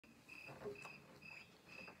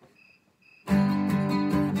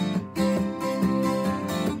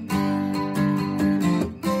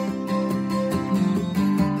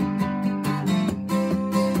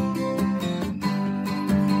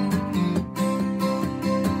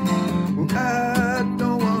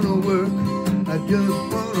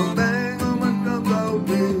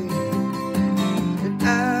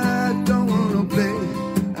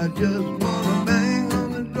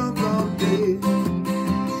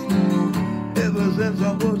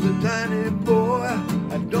was a tiny boy.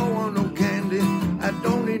 I don't want no candy, I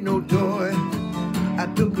don't need no toy. I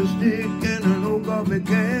took a stick and an old coffee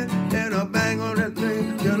can and I bang on that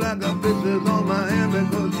thing till I got blisters on my hand,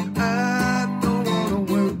 because I don't wanna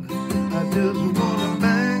work, I just wanna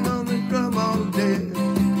bang on the drum all day.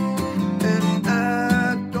 And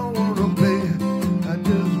I don't wanna play, I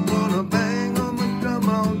just wanna bang on the drum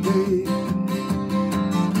all day.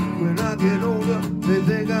 When I get older, they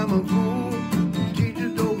think I'm a fool. The teacher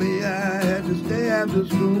told me I had to stay after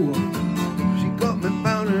school. She caught me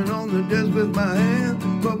pounding on the desk with my hand,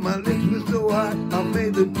 but my lips were so hot I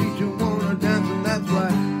made the teacher wanna dance, and that's why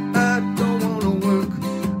I don't wanna work,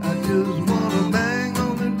 I just wanna bang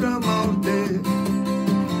on the drum all day.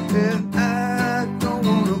 And I don't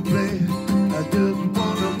wanna play, I just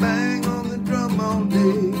wanna bang on the drum all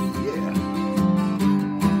day. Yeah.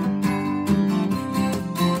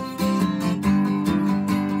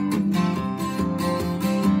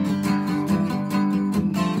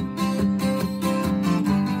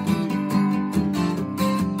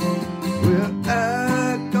 Well,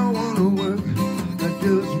 I don't wanna work, I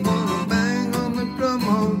just wanna bang on the drum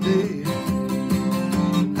all day.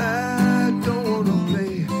 I don't wanna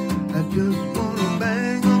play, I just wanna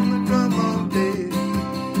bang on the drum all day.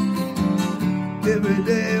 Every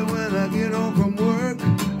day when I get home from work,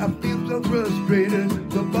 I feel so frustrated,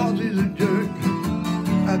 the boss is a jerk.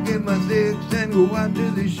 I get my sticks and go out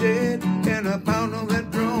to the shed, and I pound on that